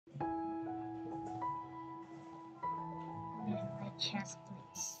chest,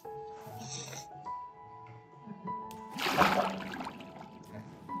 please.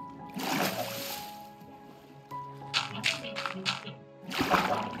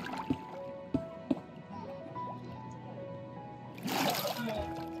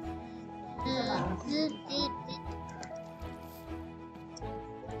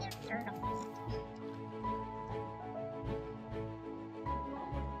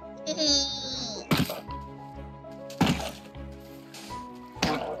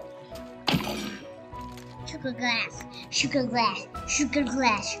 Sugar glass, sugar glass, sugar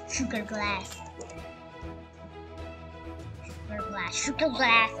glass, sugar glass, sugar glass, sugar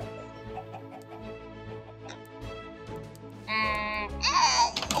glass.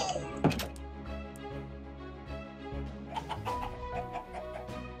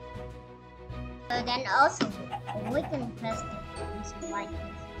 Then also we can press the buttons like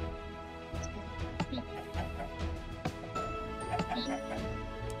this. Beep. Beep.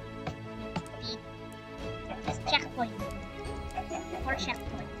 Beep. This checkpoint. Or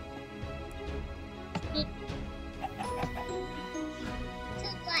checkpoint. Beep. So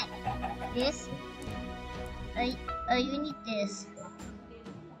like this. You need this.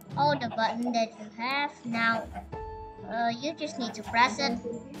 Oh, the button that you have now. You just need to press it.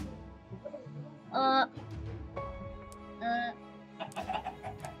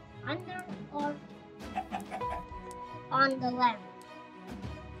 Under or on the left.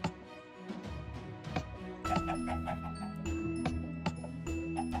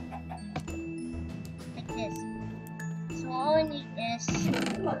 Like this. So all we need is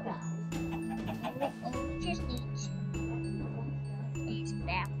all we just need is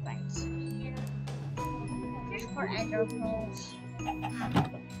backlights here. Just for ender pearls.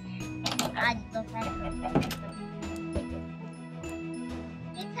 I love that.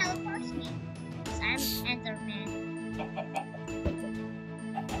 It teleports me. Because I'm Enderman.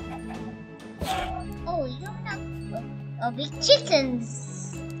 Oh, you don't have big chickens.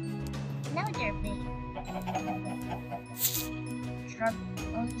 Now they're big. Shrubs.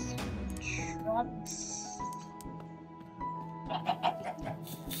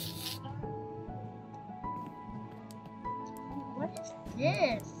 What is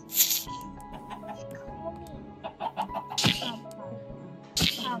this?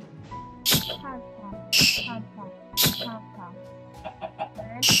 What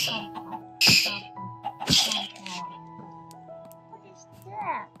is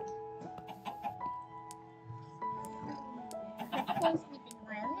that? I'm sleeping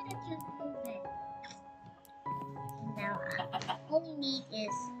while I'm gonna just move it. Now all we need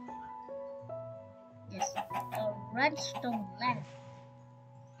is this redstone lamp.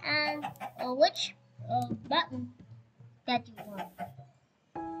 And which button that you want.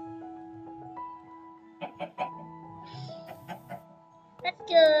 Let's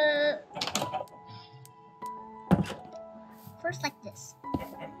go. First like this.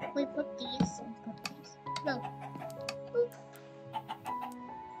 We put these and put these. No. Boop.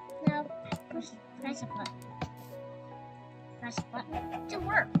 Now press a button. Press a button. It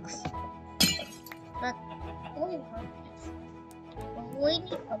works. But only works. We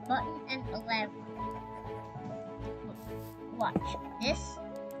need a button and a lever. Watch this.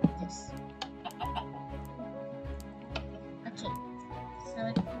 Okay, so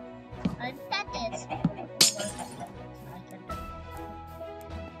that is.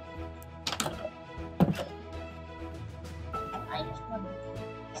 I just want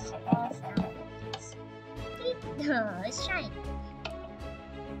this off now. It's shiny.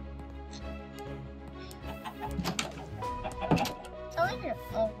 So we need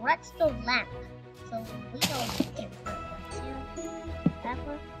a redstone lamp. So we don't get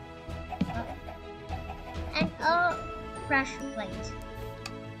pepper, and a pressure plate.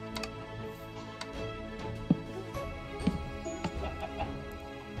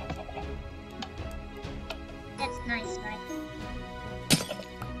 That's nice, right?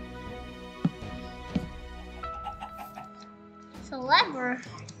 So lever,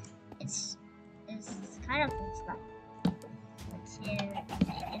 it's kind of like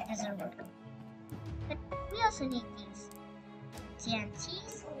it doesn't work. But we also need these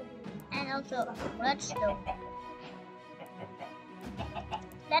TNTs and also redstone.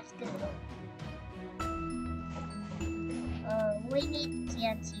 That's good. We need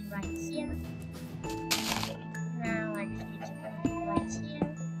TNT right here. Now I just need to put it right here.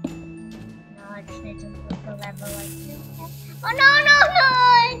 Now I just need to put the lever right here. Oh no!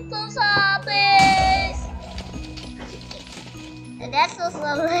 I'm so sorry. And that's also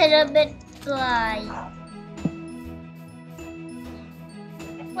a little bit dry.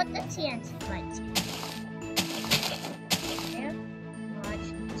 Put the TNT right here.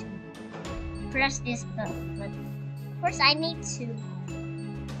 press this button. But first, I need to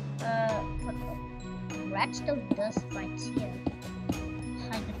put redstone dust right here.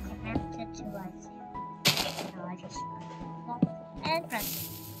 I can connect it to right here. Now I just and press it.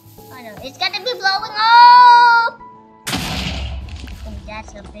 Oh no, it's gonna be blowing up! Oh,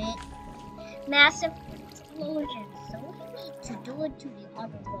 that's a big, massive explosion. So we need to do it to the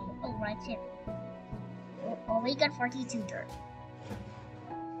other wall. Oh, right here. Oh, we got 42 dirt.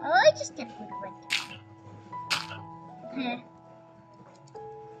 Oh, I just get good right there.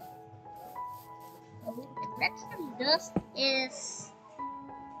 Oh, the redstone dust is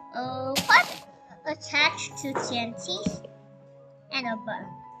quite attached to TNT and a button.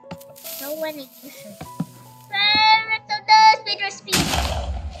 So when it pushes, redstone dust, bigger speed.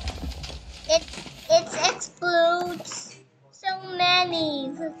 It explodes. So many.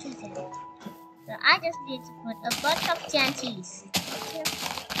 Look at it. So I just need to put a bunch of TNTs.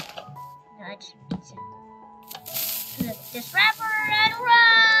 No, I just need to flip this wrapper and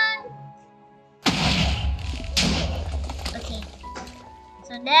run. Okay.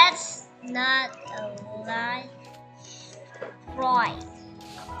 So that's not a live right.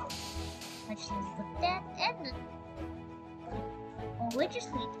 I just need to put that and we just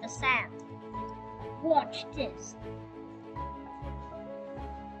need a sand. Watch this.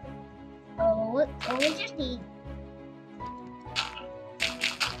 Oh, we just need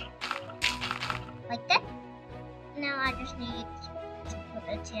like that. Now I just need to put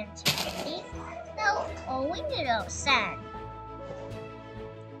a TNT. Now, we need a sand.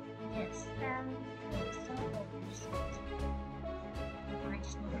 Yes, sand. I just need to put this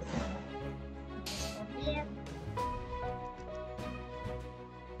one here.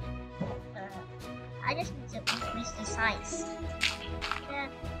 I just need to increase the size. Yeah.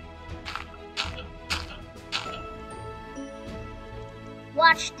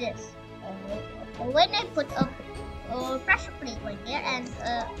 Watch this. When I put a pressure plate right there and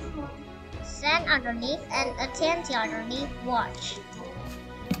sand underneath and a TNT underneath, watch.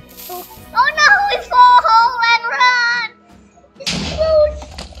 Oh no! We fall and run! Explode!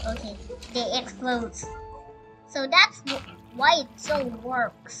 Okay, they explode. So that's why it so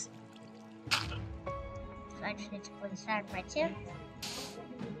works. So I just need to put the sand right here.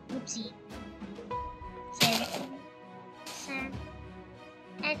 Oopsie. TNT, sand,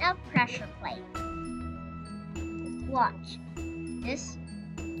 and a pressure plate. Watch this.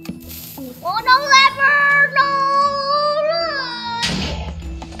 Oh no, lever! No!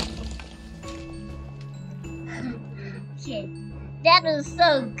 Okay, that is so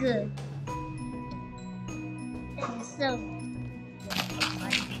good. That is so good.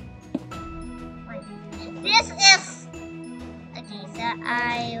 This is okay. So I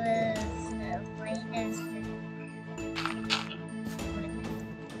was playing this.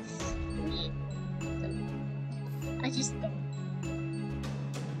 I just did.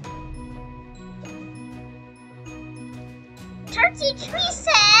 33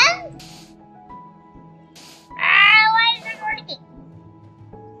 cents? Why is it working?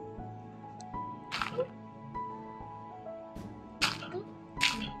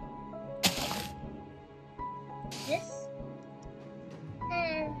 This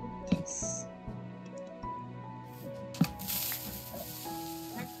and this.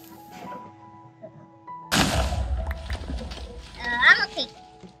 I'm okay.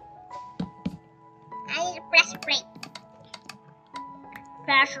 I need a pressure plate.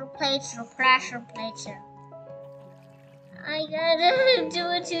 Pressure plates or pressure plates. I gotta do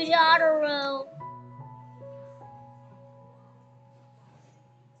it to the other row.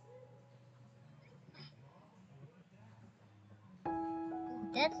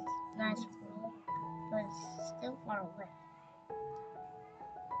 That's nice, but it's still far away.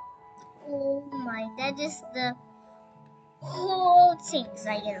 Oh my, that is the whole things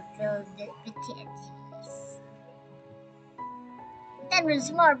I gotta fill the TNTs. That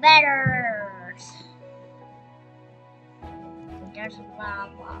was more better. There's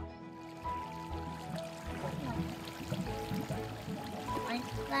lava. Like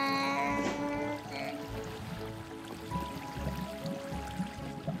that.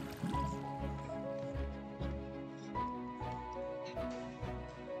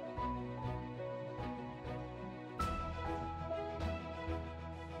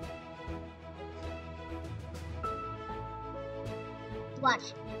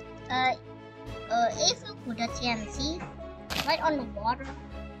 Watch. If you put a TNT right on the water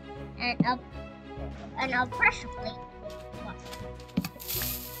and a pressure plate, watch.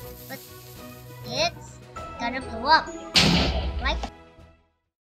 But it's gonna blow up, right?